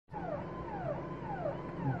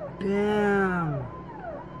Damn.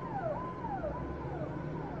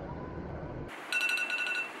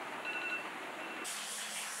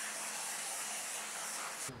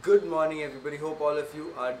 Good morning everybody, hope all of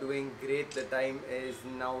you are doing great. The time is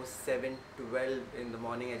now 7:12 in the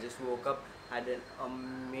morning. I just woke up, had an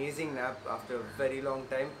amazing nap after a very long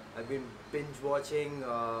time. I've been binge watching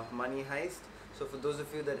Money Heist. So for those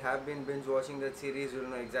of you that have been binge watching that series,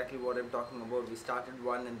 you'll know exactly what I'm talking about. We started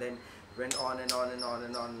one and then went on and on and on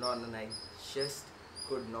and on and on, and I just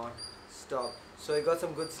could not stop. So I got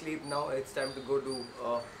some good sleep. Now it's time to go do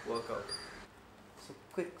a workout. So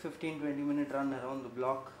quick 15-20 minute run around the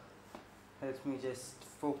block helps me just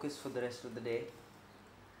focus for the rest of the day.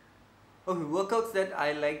 Okay, workouts that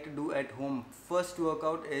I like to do at home. First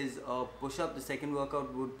workout is a push-up. The second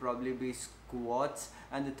workout would probably be squats,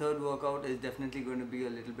 and the third workout is definitely going to be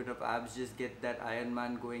a little bit of abs. Just get that Iron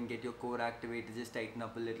Man going, get your core activated, just tighten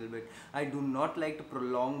up a little bit. I do not like to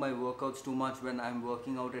prolong my workouts too much when I'm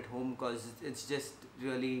working out at home, because it's just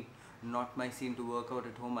really not my scene to work out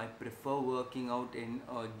at home. I prefer working out in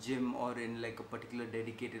a gym or in like a particular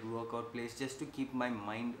dedicated workout place, just to keep my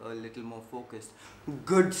mind a little more focused.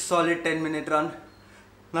 Good solid 10-minute run,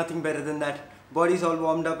 nothing better than that. Body's all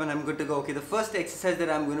warmed up and I'm good to go. Okay, the first exercise that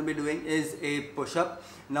I'm going to be doing is a push-up.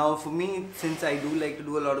 Now for me, since I do like to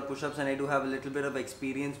do a lot of push-ups and I do have a little bit of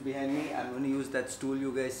experience behind me, I'm going to use that stool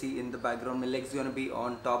you guys see in the background. My legs are going to be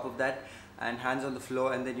on top of that and hands on the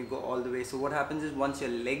floor, and then you go all the way. So what happens is, once your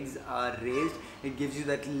legs are raised, it gives you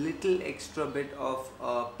that little extra bit of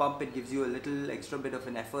pump. It gives you a little extra bit of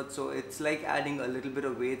an effort. So it's like adding a little bit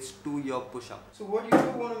of weights to your push-up. So what you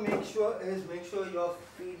do want to make sure is, make sure your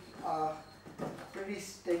feet are pretty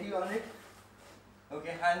steady on it.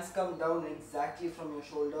 Okay, hands come down exactly from your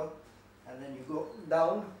shoulder, and then you go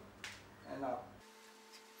down and up.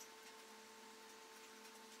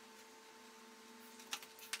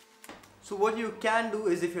 So what you can do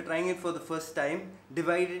is, if you're trying it for the first time,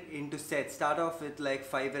 divide it into sets. Start off with like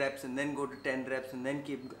 5 reps and then go to 10 reps and then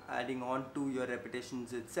keep adding on to your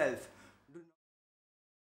repetitions itself.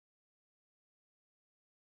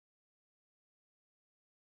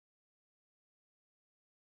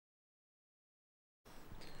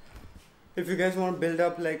 If you guys want to build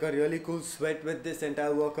up like a really cool sweat with this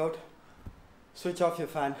entire workout, switch off your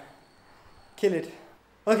fan. Kill it.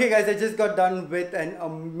 Okay guys, I just got done with an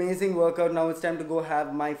amazing workout. Now it's time to go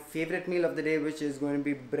have my favorite meal of the day, which is going to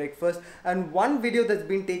be breakfast. And one video that's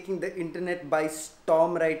been taking the internet by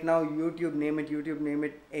storm right now, YouTube name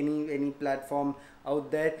it, any platform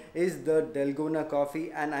out there, is the Dalgona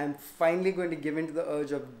coffee. And I'm finally going to give in to the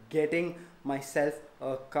urge of getting myself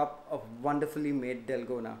a cup of wonderfully made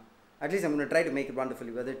Dalgona. At least I'm going to try to make it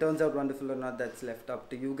wonderfully. Whether it turns out wonderful or not, that's left up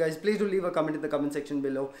to you guys. Please do leave a comment in the comment section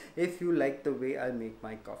below if you like the way I make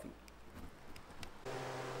my coffee.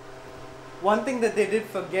 One thing that they did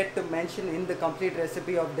forget to mention in the complete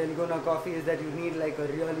recipe of Dalgona coffee is that you need like a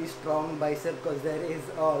really strong bicep, because there is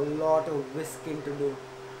a lot of whisking to do.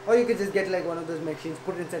 Or you could just get like one of those machines,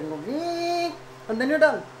 put it inside and go, and then you're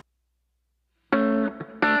done.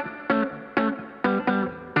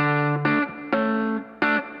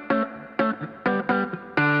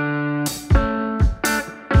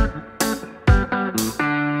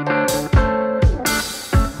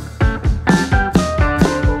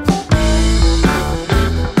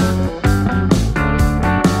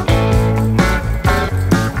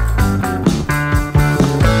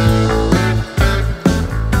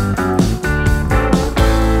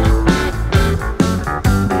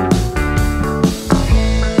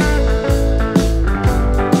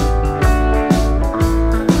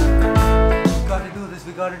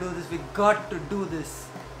 Got to do this.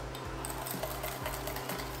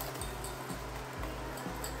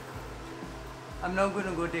 I'm now going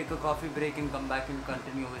to go take a coffee break and come back and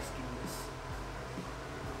continue whisking this.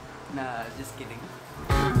 Nah, just kidding.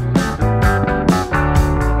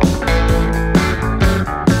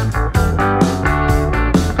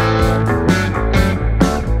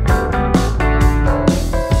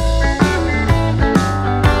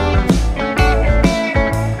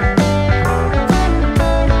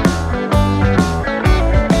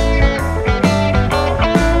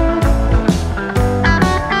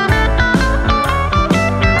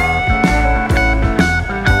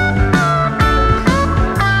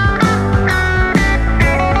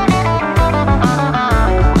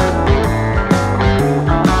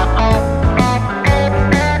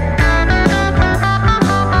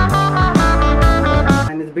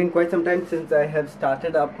 Quite some time since I have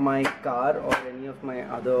started up my car or any of my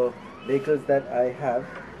other vehicles that I have.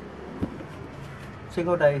 Check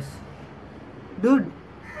out ice. Dude,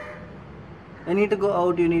 I need to go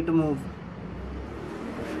out, you need to move.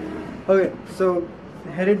 Okay, so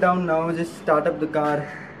headed down now, just start up the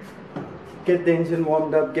car, get the engine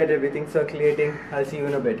warmed up, get everything circulating. I'll see you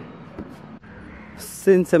in a bit.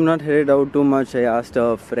 Since I'm not headed out too much, I asked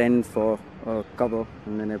a friend for a cover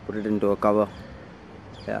and then I put it into a cover.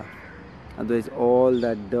 Yeah, otherwise all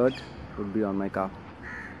that dirt would be on my car.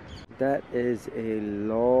 That is a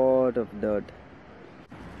lot of dirt.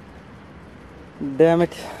 Damn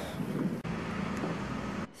it.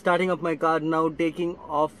 Starting up my car now, taking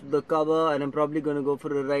off the cover, and I'm probably going to go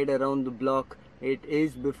for a ride around the block. It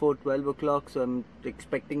is before 12 o'clock, so I'm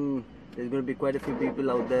expecting there's going to be quite a few people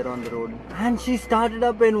out there on the road. And she started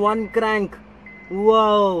up in one crank.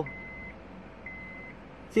 Wow.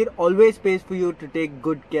 See, it always pays for you to take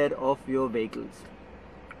good care of your vehicles.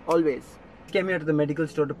 Always. Came here to the medical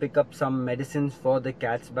store to pick up some medicines for the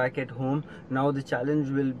cats back at home. Now the challenge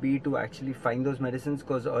will be to actually find those medicines,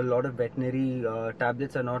 because a lot of veterinary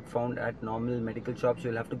tablets are not found at normal medical shops.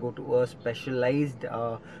 You'll have to go to a specialized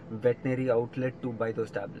veterinary outlet to buy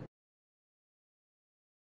those tablets.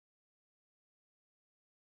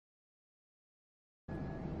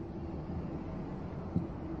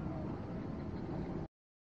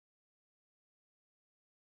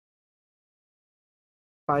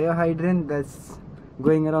 Fire hydrant that's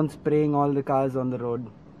going around spraying all the cars on the road.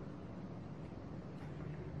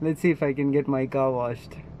 Let's see if I can get my car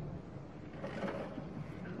washed.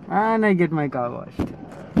 And I get my car washed.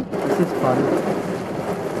 This is fun.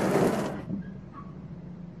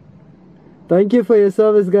 Thank you for your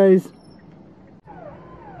service, guys.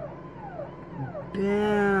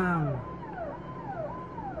 Damn.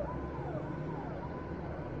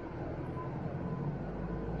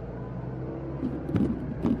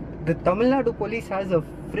 The Tamil Nadu police has a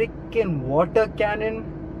freaking water cannon.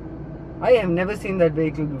 I have never seen that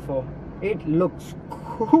vehicle before. It looks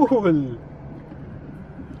cool.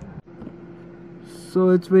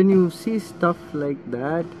 So it's when you see stuff like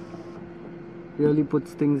that, really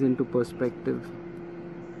puts things into perspective.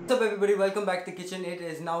 What's up everybody, welcome back to the kitchen. It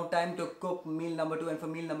is now time to cook meal number 2, and for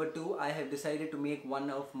meal number 2 I have decided to make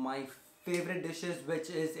one of my favorite dishes,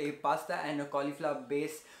 which is a pasta and a cauliflower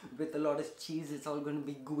base with a lot of cheese. It's all going to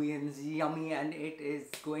be gooey and yummy, and it is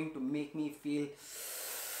going to make me feel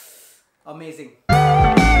amazing.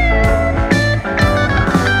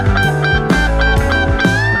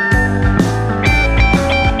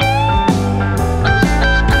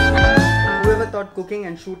 Whoever thought cooking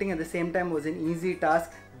and shooting at the same time was an easy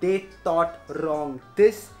task, they thought wrong.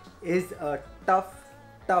 This is a tough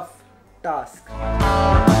task.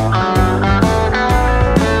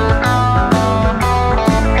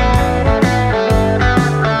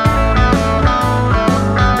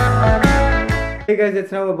 Hey guys,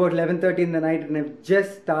 it's now about 11:30 in the night and I've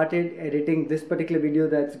just started editing this particular video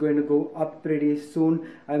that's going to go up pretty soon.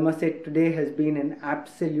 I must say today has been an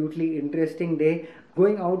absolutely interesting day.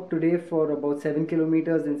 Going out today for about 7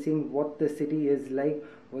 kilometers and seeing what the city is like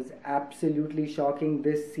was absolutely shocking.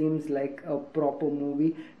 This seems like a proper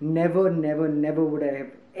movie. Never would I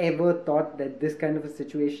have ever thought that this kind of a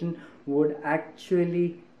situation would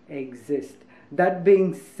actually exist. That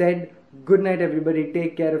being said, good night everybody.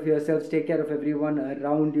 Take care of yourselves, take care of everyone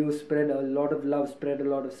around you, spread a lot of love, spread a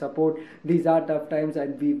lot of support. These are tough times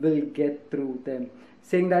and we will get through them.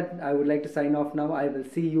 Saying that, I would like to sign off now. I will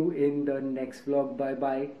see you in the next vlog. Bye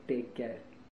bye, take care.